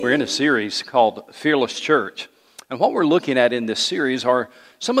We're in a series called Fearless Church. And what we're looking at in this series are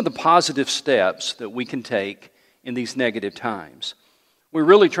some of the positive steps that we can take in these negative times. We're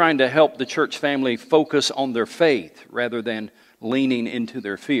really trying to help the church family focus on their faith rather than leaning into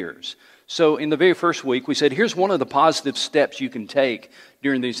their fears. So in the very first week, we said, here's one of the positive steps you can take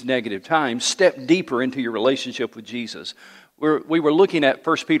during these negative times. Step deeper into your relationship with Jesus. We were looking at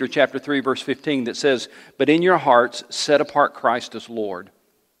 1 Peter chapter 3, verse 15 that says, but in your hearts, set apart Christ as Lord.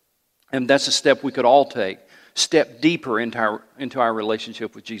 And that's a step we could all take. Step deeper into our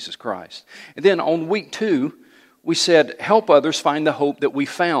relationship with Jesus Christ. And then on week 2, we said, help others find the hope that we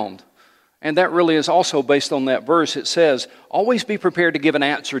found. And that really is also based on that verse. It says, always be prepared to give an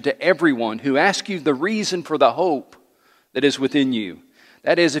answer to everyone who asks you the reason for the hope that is within you.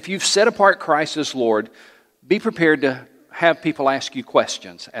 That is, if you've set apart Christ as Lord, be prepared to have people ask you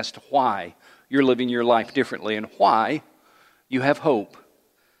questions as to why you're living your life differently and why you have hope.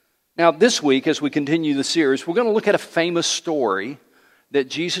 Now, this week, as we continue the series, we're going to look at a famous story that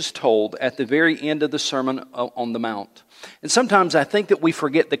Jesus told at the very end of the Sermon on the Mount. And sometimes I think that we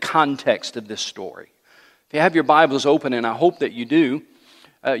forget the context of this story. If you have your Bibles open, and I hope that you do,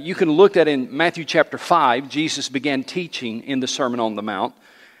 you can look at in Matthew chapter 5, Jesus began teaching in the Sermon on the Mount.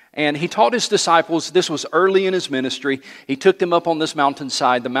 And he taught his disciples, this was early in his ministry, he took them up on this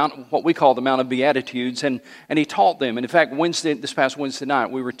mountainside, the mount, what we call the Mount of Beatitudes, and he taught them. And in fact, this past Wednesday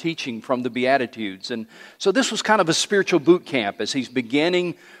night, we were teaching from the Beatitudes. And so this was kind of a spiritual boot camp as he's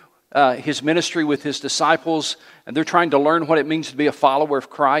beginning his ministry with his disciples, and they're trying to learn what it means to be a follower of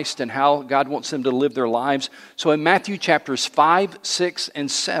Christ and how God wants them to live their lives. So in Matthew chapters 5, 6, and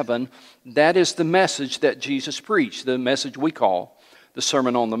 7, that is the message that Jesus preached, the message we call the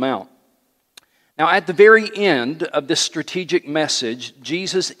Sermon on the Mount. Now, at the very end of this strategic message,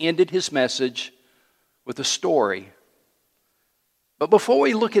 Jesus ended his message with a story. But before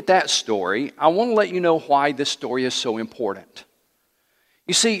we look at that story, I want to let you know why this story is so important.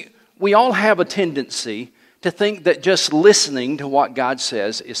 You see, we all have a tendency to think that just listening to what God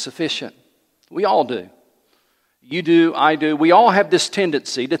says is sufficient. We all do. You do, I do. We all have this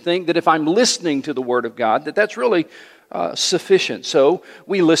tendency to think that if I'm listening to the Word of God, that's really sufficient. So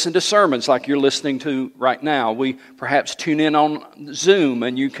we listen to sermons like you're listening to right now. We perhaps tune in on Zoom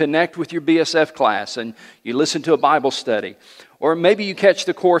and you connect with your BSF class and you listen to a Bible study. Or maybe you catch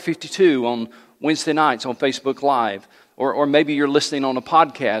the Core 52 on Wednesday nights on Facebook Live. Or maybe you're listening on a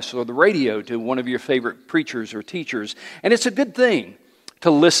podcast or the radio to one of your favorite preachers or teachers. And it's a good thing to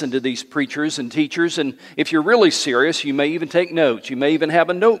listen to these preachers and teachers. And if you're really serious, you may even take notes. You may even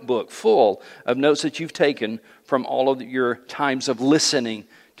have a notebook full of notes that you've taken from all of your times of listening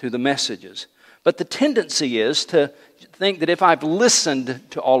to the messages. But the tendency is to think that if I've listened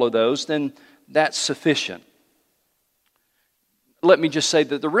to all of those, then that's sufficient. Let me just say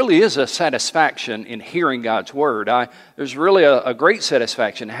that there really is a satisfaction in hearing God's Word. There's really a great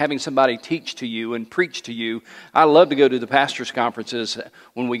satisfaction having somebody teach to you and preach to you. I love to go to the pastors' conferences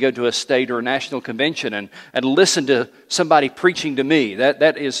when we go to a state or a national convention and listen to somebody preaching to me.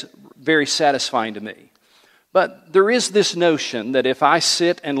 That is very satisfying to me. But there is this notion that if I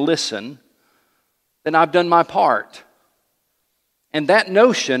sit and listen, then I've done my part. And that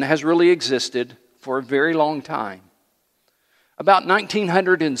notion has really existed for a very long time. About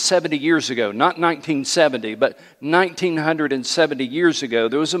 1970 years ago, not 1970, but 1970 years ago,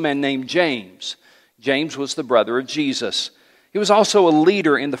 there was a man named James. James was the brother of Jesus. He was also a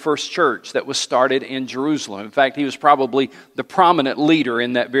leader in the first church that was started in Jerusalem. In fact, he was probably the prominent leader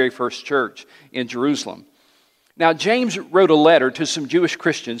in that very first church in Jerusalem. Now, James wrote a letter to some Jewish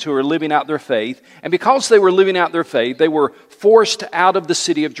Christians who were living out their faith, and because they were living out their faith, they were forced out of the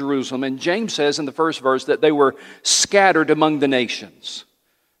city of Jerusalem. And James says in the first verse that they were scattered among the nations.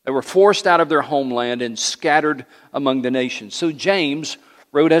 They were forced out of their homeland and scattered among the nations. So James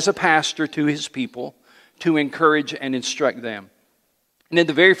wrote as a pastor to his people to encourage and instruct them. And in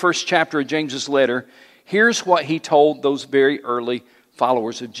the very first chapter of James's letter, here's what he told those very early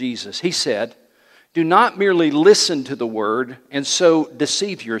followers of Jesus. He said, do not merely listen to the word and so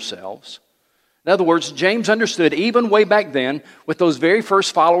deceive yourselves. In other words, James understood even way back then with those very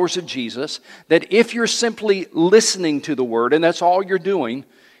first followers of Jesus that if you're simply listening to the word and that's all you're doing,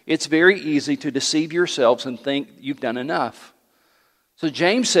 it's very easy to deceive yourselves and think you've done enough. So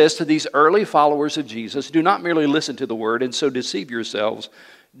James says to these early followers of Jesus, do not merely listen to the word and so deceive yourselves.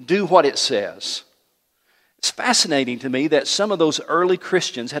 Do what it says. It's fascinating to me that some of those early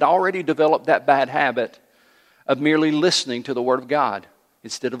Christians had already developed that bad habit of merely listening to the Word of God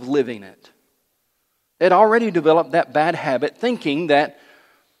instead of living it. They had already developed that bad habit thinking that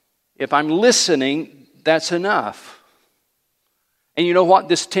if I'm listening, that's enough. And you know what?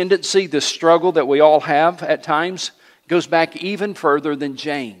 This tendency, this struggle that we all have at times goes back even further than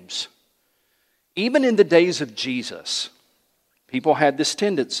James. Even in the days of Jesus, people had this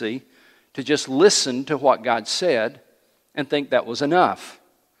tendency to just listen to what God said and think that was enough.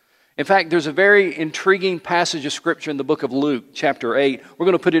 In fact, there's a very intriguing passage of Scripture in the book of Luke, chapter 8. We're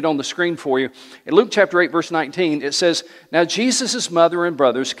going to put it on the screen for you. In Luke chapter 8, verse 19, it says, "Now Jesus' mother and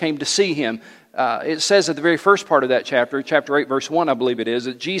brothers came to see him." It says at the very first part of that chapter, chapter 8, verse 1, I believe it is,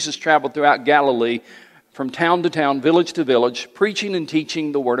 that Jesus traveled throughout Galilee from town to town, village to village, preaching and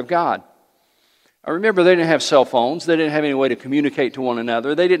teaching the Word of God. I remember they didn't have cell phones. They didn't have any way to communicate to one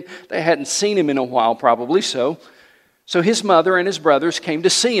another. They hadn't seen him in a while, probably so. So his mother and his brothers came to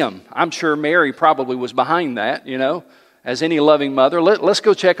see him. I'm sure Mary probably was behind that, as any loving mother. Let's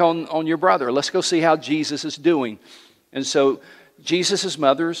go check on your brother. Let's go see how Jesus is doing. And so Jesus'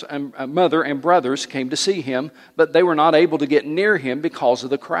 mother and brothers came to see him, but they were not able to get near him because of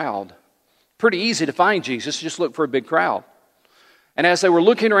the crowd. Pretty easy to find Jesus, just look for a big crowd. And as they were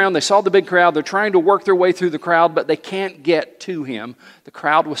looking around, they saw the big crowd. They're trying to work their way through the crowd, but they can't get to him. The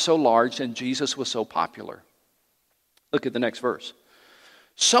crowd was so large and Jesus was so popular. Look at the next verse.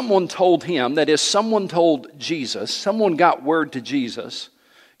 Someone told him, that is, someone told Jesus, someone got word to Jesus,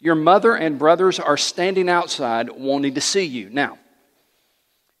 "Your mother and brothers are standing outside wanting to see you." Now,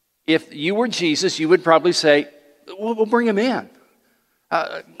 if you were Jesus, you would probably say, we'll bring him in.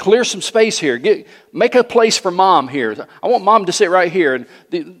 Clear some space here. Make a place for Mom here. I want Mom to sit right here.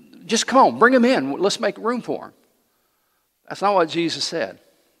 Just come on, bring him in. Let's make room for him. That's not what Jesus said.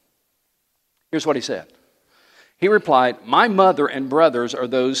 Here's what he said. He replied, "My mother and brothers are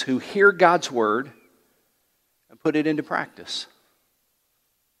those who hear God's word and put it into practice."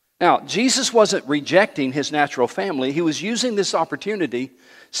 Now, Jesus wasn't rejecting his natural family. He was using this opportunity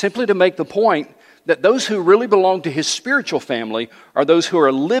simply to make the point that those who really belong to his spiritual family are those who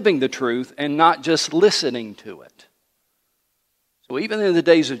are living the truth and not just listening to it. So even in the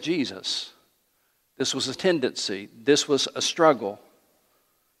days of Jesus, this was a tendency. This was a struggle.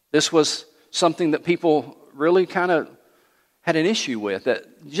 This was something that people really kind of had an issue with,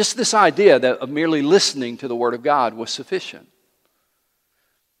 that just this idea that of merely listening to the Word of God was sufficient.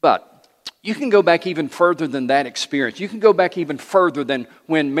 But you can go back even further than that experience. You can go back even further than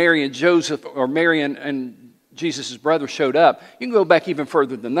when Mary and Joseph, or Mary and Jesus' brother showed up. You can go back even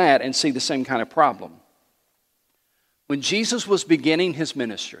further than that and see the same kind of problem. When Jesus was beginning his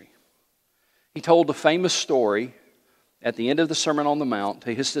ministry, he told a famous story at the end of the Sermon on the Mount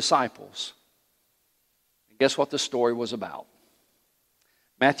to his disciples. Guess what the story was about?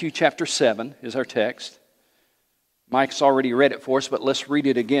 Matthew chapter 7 is our text. Mike's already read it for us, but let's read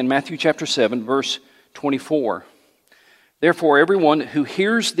it again. Matthew chapter 7, verse 24. "Therefore, everyone who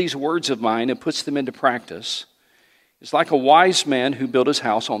hears these words of mine and puts them into practice is like a wise man who built his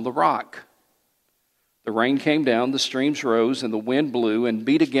house on the rock. The rain came down, the streams rose, and the wind blew and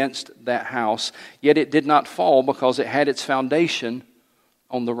beat against that house, yet it did not fall because it had its foundation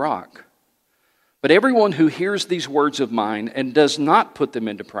on the rock. But everyone who hears these words of mine and does not put them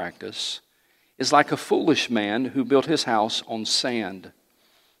into practice is like a foolish man who built his house on sand.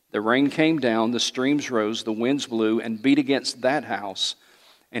 The rain came down, the streams rose, the winds blew and beat against that house,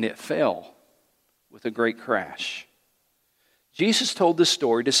 and it fell with a great crash." Jesus told this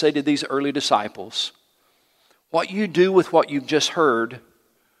story to say to these early disciples, what you do with what you've just heard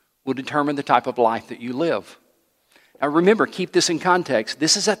will determine the type of life that you live. Now remember, keep this in context.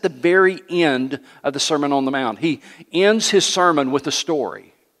 This is at the very end of the Sermon on the Mount. He ends his sermon with a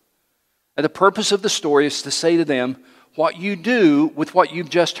story. And the purpose of the story is to say to them, what you do with what you've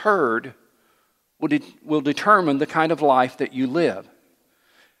just heard will determine the kind of life that you live.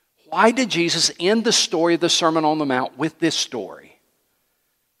 Why did Jesus end the story of the Sermon on the Mount with this story?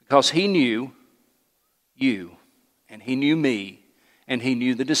 Because he knew you, and he knew me, and he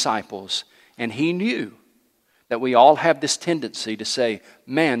knew the disciples, and he knew that we all have this tendency to say,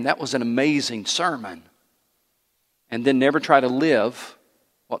 man, that was an amazing sermon, and then never try to live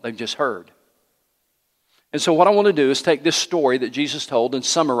what they've just heard. And so what I want to do is take this story that Jesus told and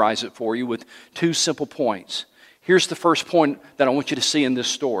summarize it for you with two simple points. Here's the first point that I want you to see in this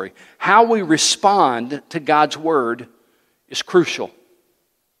story. How we respond to God's word is crucial.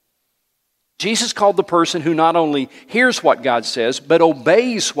 Jesus called the person who not only hears what God says, but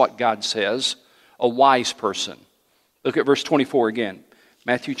obeys what God says, a wise person. Look at verse 24 again.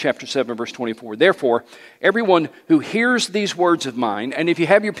 Matthew chapter 7, verse 24. "Therefore, everyone who hears these words of mine," and if you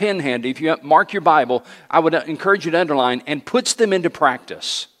have your pen handy, if you mark your Bible, I would encourage you to underline, "and puts them into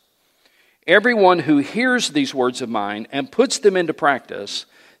practice." Everyone who hears these words of mine and puts them into practice,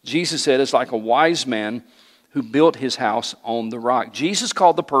 Jesus said, is like a wise man who built his house on the rock. Jesus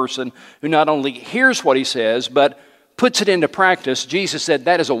called the person who not only hears what he says, but puts it into practice. Jesus said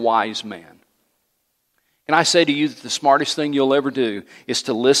that is a wise man. And I say to you that the smartest thing you'll ever do is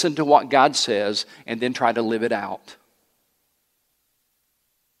to listen to what God says and then try to live it out.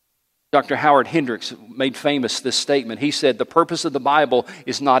 Dr. Howard Hendricks made famous this statement. He said, the purpose of the Bible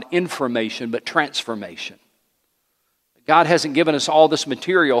is not information, but transformation. God hasn't given us all this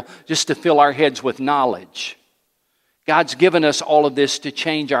material just to fill our heads with knowledge. God's given us all of this to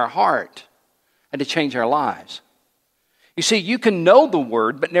change our heart and to change our lives. You see, you can know the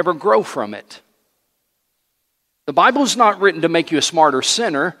Word, but never grow from it. The Bible is not written to make you a smarter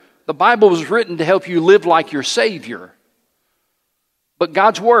sinner. The Bible was written to help you live like your Savior. But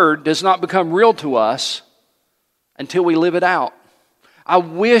God's Word does not become real to us until we live it out. I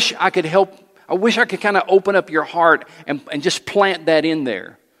wish I could kind of open up your heart and just plant that in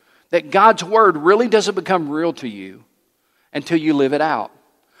there. That God's Word really doesn't become real to you until you live it out.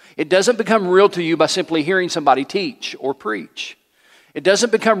 It doesn't become real to you by simply hearing somebody teach or preach. It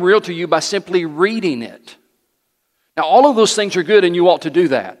doesn't become real to you by simply reading it. Now, all of those things are good and you ought to do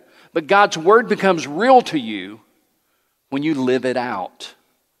that. But God's Word becomes real to you when you live it out.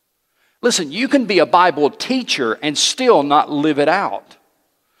 Listen, you can be a Bible teacher and still not live it out.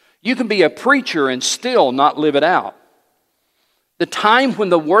 You can be a preacher and still not live it out. The time when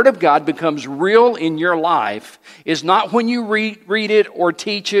the Word of God becomes real in your life is not when you read it or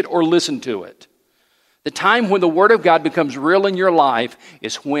teach it or listen to it. The time when the Word of God becomes real in your life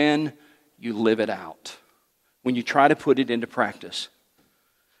is when you live it out, when you try to put it into practice.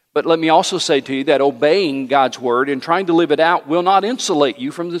 But let me also say to you that obeying God's Word and trying to live it out will not insulate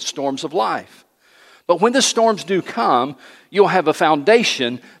you from the storms of life. But when the storms do come, you'll have a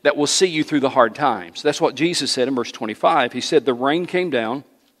foundation that will see you through the hard times. That's what Jesus said in verse 25. He said, the rain came down,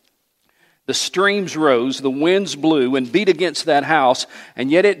 the streams rose, the winds blew and beat against that house,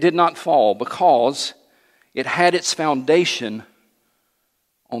 and yet it did not fall because it had its foundation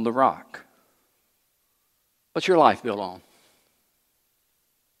on the rock. What's your life built on?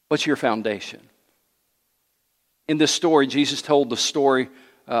 What's your foundation? In this story, Jesus told the story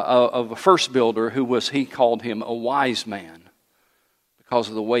of a first builder he called him a wise man because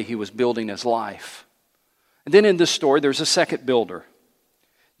of the way he was building his life. And then in this story, there's a second builder.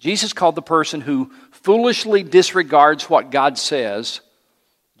 Jesus called the person who foolishly disregards what God says.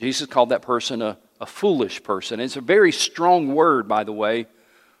 Jesus called that person a foolish person. It's a very strong word, by the way,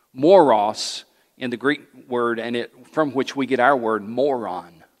 moros in the Greek word, and from which we get our word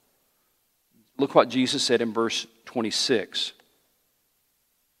moron. Look what Jesus said in verse 26.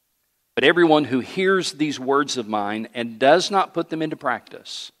 But everyone who hears these words of mine and does not put them into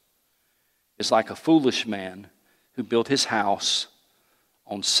practice is like a foolish man who built his house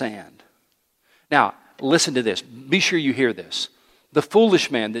on sand. Now, listen to this. Be sure you hear this. The foolish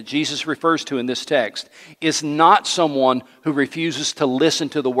man that Jesus refers to in this text is not someone who refuses to listen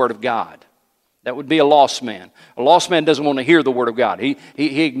to the Word of God. That would be a lost man. A lost man doesn't want to hear the Word of God. He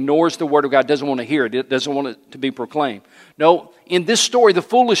ignores the Word of God, doesn't want to hear it, doesn't want it to be proclaimed. No, in this story, the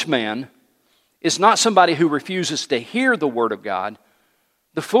foolish man is not somebody who refuses to hear the Word of God.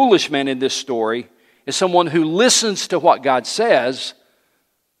 The foolish man in this story is someone who listens to what God says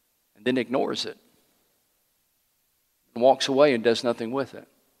and then ignores it and walks away and does nothing with it.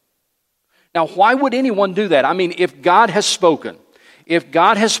 Now, why would anyone do that? I mean, if God has spoken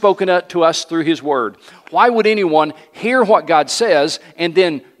to us through His Word, why would anyone hear what God says and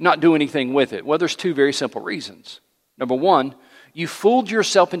then not do anything with it? Well, there's two very simple reasons. Number one, you fooled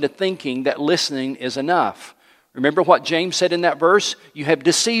yourself into thinking that listening is enough. Remember what James said in that verse? You have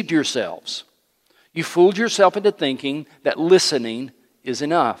deceived yourselves. You fooled yourself into thinking that listening is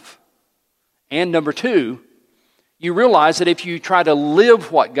enough. And number two, you realize that if you try to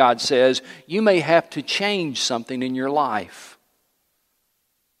live what God says, you may have to change something in your life.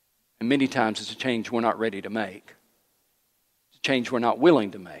 And many times it's a change we're not ready to make. It's a change we're not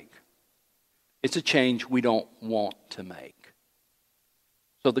willing to make. It's a change we don't want to make.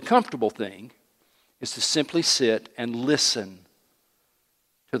 So the comfortable thing is to simply sit and listen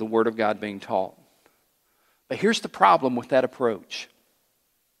to the Word of God being taught. But here's the problem with that approach.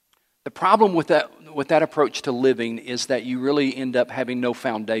 The problem with that approach to living is that you really end up having no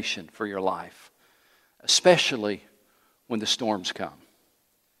foundation for your life, especially when the storms come.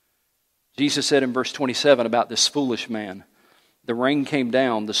 Jesus said in verse 27 about this foolish man, the rain came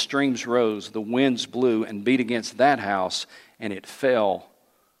down, the streams rose, the winds blew and beat against that house, and it fell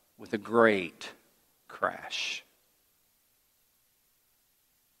with a great crash.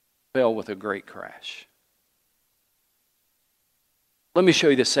 Fell with a great crash. Let me show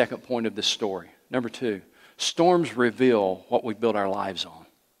you the second point of this story. Number two, Storms reveal what we build our lives on.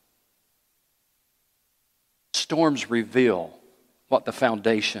 Storms reveal what the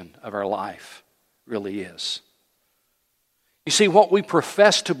foundation of our life really is. You see, what we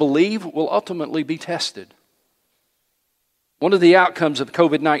profess to believe will ultimately be tested. One of the outcomes of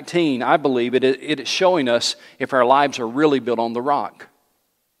COVID-19, I believe, it is showing us if our lives are really built on the rock.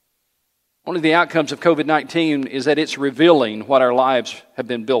 One of the outcomes of COVID-19 is that it's revealing what our lives have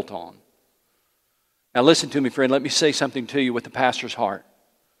been built on. Now listen to me, friend. Let me say something to you with the pastor's heart.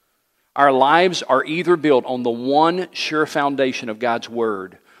 Our lives are either built on the one sure foundation of God's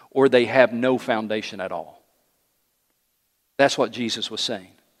Word, or they have no foundation at all. That's what Jesus was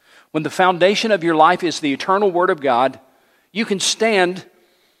saying. When the foundation of your life is the eternal Word of God, you can stand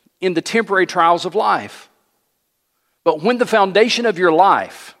in the temporary trials of life. But when the foundation of your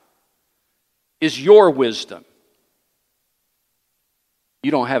life is your wisdom,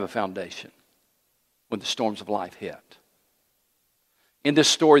 you don't have a foundation when the storms of life hit. In this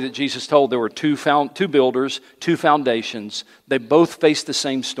story that Jesus told, there were two builders, two foundations. They both faced the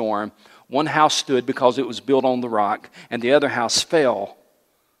same storm. One house stood because it was built on the rock, and the other house fell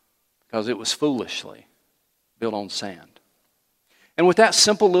because it was foolishly built on sand. And with that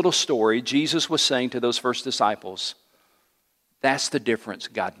simple little story, Jesus was saying to those first disciples, that's the difference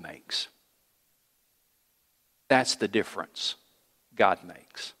God makes. That's the difference God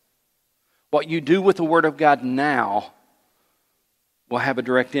makes. What you do with the Word of God now will have a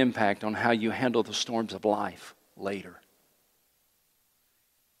direct impact on how you handle the storms of life later.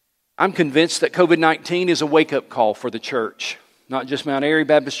 I'm convinced that COVID-19 is a wake-up call for the church. Not just Mount Airy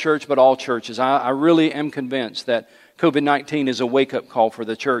Baptist Church, but all churches. I really am convinced that COVID-19 is a wake-up call for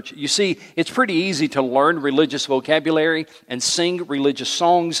the church. You see, it's pretty easy to learn religious vocabulary and sing religious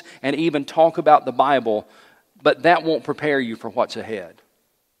songs and even talk about the Bible, but that won't prepare you for what's ahead.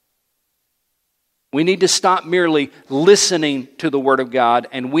 We need to stop merely listening to the Word of God,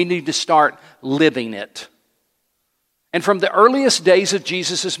 and we need to start living it. And from the earliest days of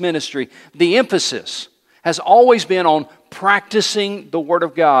Jesus' ministry, the emphasis has always been on practicing the Word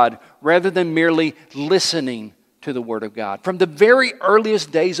of God rather than merely listening to the Word of God. From the very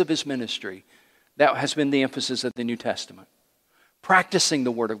earliest days of His ministry, that has been the emphasis of the New Testament. Practicing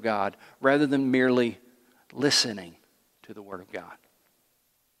the Word of God rather than merely listening to the Word of God.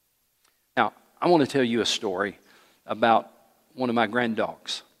 Now, I want to tell you a story about one of my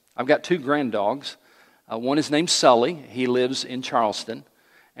granddogs. I've got two granddogs. One is named Sully. He lives in Charleston.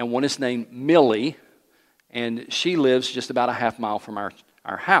 And one is named Millie. And she lives just about a half mile from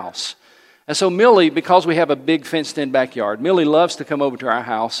our house. And so Millie, because we have a big fenced-in backyard, Millie loves to come over to our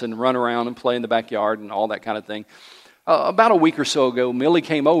house and run around and play in the backyard and all that kind of thing. About a week or so ago, Millie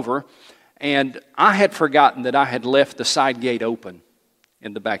came over, and I had forgotten that I had left the side gate open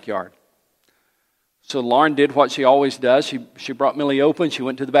in the backyard. So Lauren did what she always does. She brought Millie open. She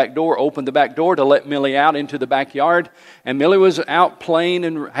went to the back door, opened the back door to let Millie out into the backyard. And Millie was out playing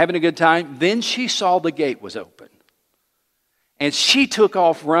and having a good time. Then she saw the gate was open. And she took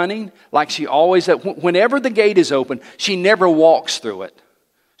off running like she always does. Whenever the gate is open, she never walks through it.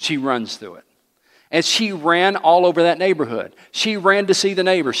 She runs through it. And she ran all over that neighborhood. She ran to see the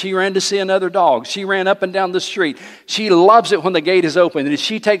neighbor. She ran to see another dog. She ran up and down the street. She loves it when the gate is open. And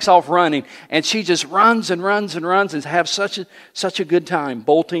she takes off running. And she just runs and runs and runs and has such a good time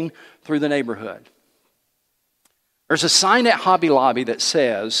bolting through the neighborhood. There's a sign at Hobby Lobby that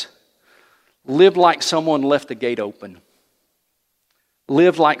says, live like someone left the gate open.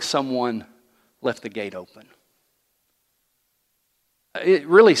 Live like someone left the gate open. It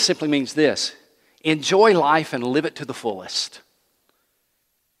really simply means this. Enjoy life and live it to the fullest.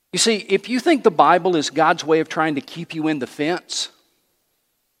 You see, if you think the Bible is God's way of trying to keep you in the fence,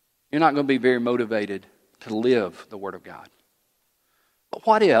 you're not going to be very motivated to live the Word of God. But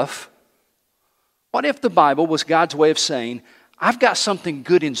what if the Bible was God's way of saying, I've got something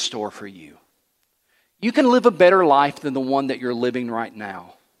good in store for you. You can live a better life than the one that you're living right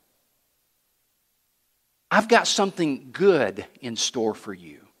now. I've got something good in store for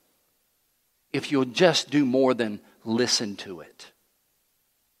you. If you'll just do more than listen to it.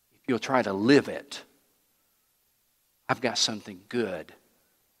 If you'll try to live it. I've got something good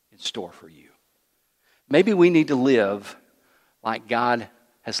in store for you. Maybe we need to live like God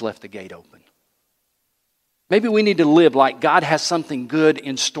has left the gate open. Maybe we need to live like God has something good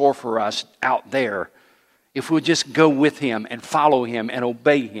in store for us out there if we'll just go with Him and follow Him and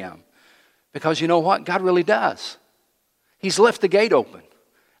obey Him. Because you know what? God really does. He's left the gate open.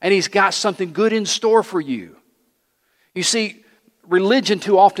 And He's got something good in store for you. You see, religion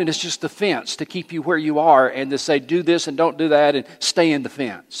too often is just the fence to keep you where you are and to say do this and don't do that and stay in the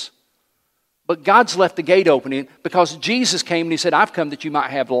fence. But God's left the gate open because Jesus came and He said, I've come that you might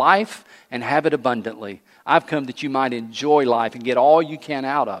have life and have it abundantly. I've come that you might enjoy life and get all you can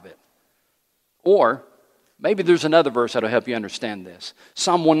out of it. Or maybe there's another verse that'll help you understand this.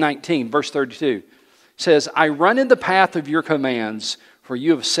 Psalm 119, verse 32 says, I run in the path of your commands, for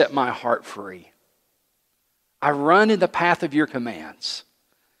you have set my heart free. I run in the path of your commands.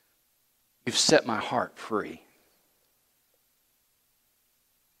 You've set my heart free.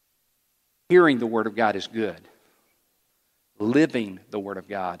 Hearing the Word of God is good. Living the Word of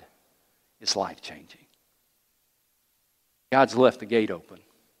God is life-changing. God's left the gate open.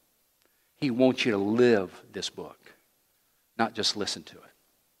 He wants you to live this book, not just listen to it.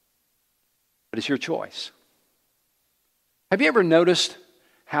 But it's your choice. Have you ever noticed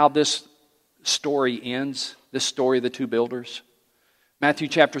how this story ends, this story of the two builders? Matthew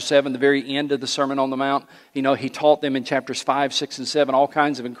chapter 7, the very end of the Sermon on the Mount, He taught them in chapters 5, 6, and 7 all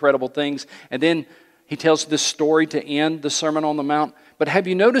kinds of incredible things. And then He tells this story to end the Sermon on the Mount. But have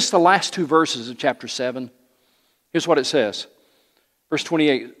you noticed the last two verses of chapter 7? Here's what it says. Verse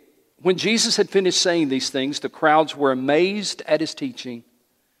 28, when Jesus had finished saying these things, the crowds were amazed at His teaching,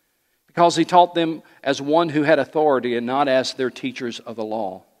 because He taught them as one who had authority and not as their teachers of the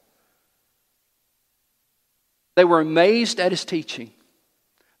law. They were amazed at His teaching.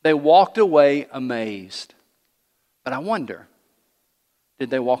 They walked away amazed. But I wonder,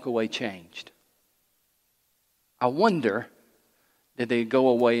 did they walk away changed? I wonder, did they go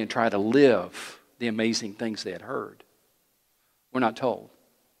away and try to live the amazing things they had heard? We're not told.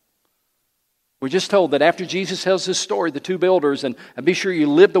 We're just told that after Jesus tells this story, the two builders, and be sure you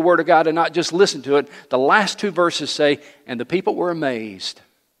live the Word of God and not just listen to it, the last two verses say, and the people were amazed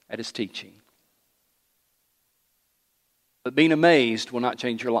at His teaching. But being amazed will not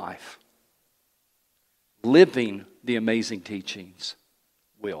change your life. Living the amazing teachings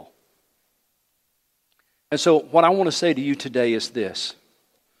will. And so what I want to say to you today is this.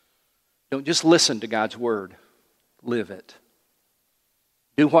 Don't just listen to God's Word. Live it.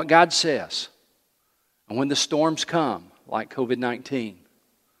 Do what God says. And when the storms come, like COVID-19,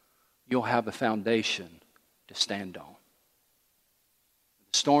 you'll have a foundation to stand on.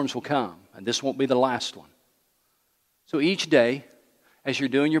 The storms will come, and this won't be the last one. So each day, as you're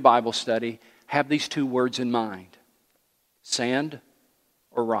doing your Bible study, have these two words in mind. Sand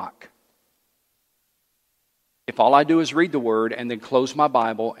or rock. If all I do is read the Word and then close my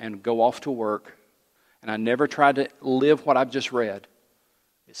Bible and go off to work, and I never try to live what I've just read,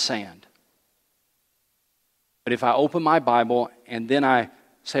 it's sand. But if I open my Bible and then I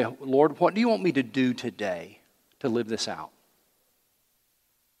say, Lord, what do you want me to do today to live this out?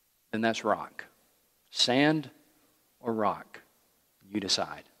 Then that's rock. Sand or rock, you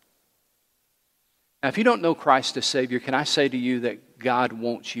decide. Now, if you don't know Christ as Savior, can I say to you that God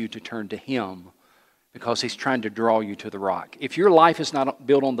wants you to turn to Him because He's trying to draw you to the rock. If your life is not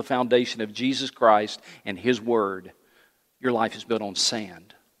built on the foundation of Jesus Christ and His Word, your life is built on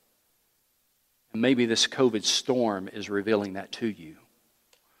sand. And maybe this COVID storm is revealing that to you.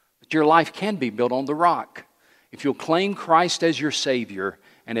 But your life can be built on the rock if you'll claim Christ as your Savior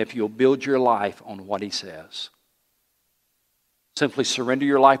and if you'll build your life on what He says. Simply surrender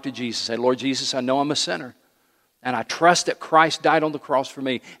your life to Jesus. Say, Lord Jesus, I know I'm a sinner. And I trust that Christ died on the cross for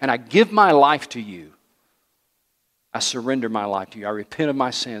me. And I give my life to you. I surrender my life to you. I repent of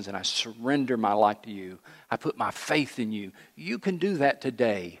my sins and I surrender my life to you. I put my faith in you. You can do that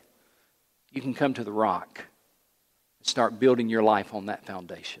today. You can come to the rock and start building your life on that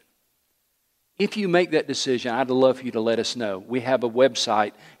foundation. If you make that decision, I'd love for you to let us know. We have a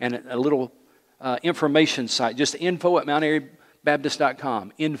website and a little information site, just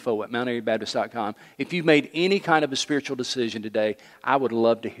info@MountAiryBaptist.com, info@MountAiryBaptist.com. If you've made any kind of a spiritual decision today, I would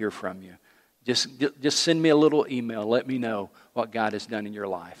love to hear from you. Just send me a little email. Let me know what God has done in your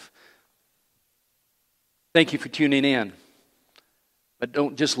life. Thank you for tuning in. But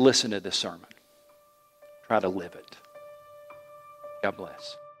don't just listen to this sermon. Try to live it. God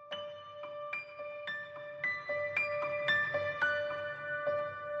bless.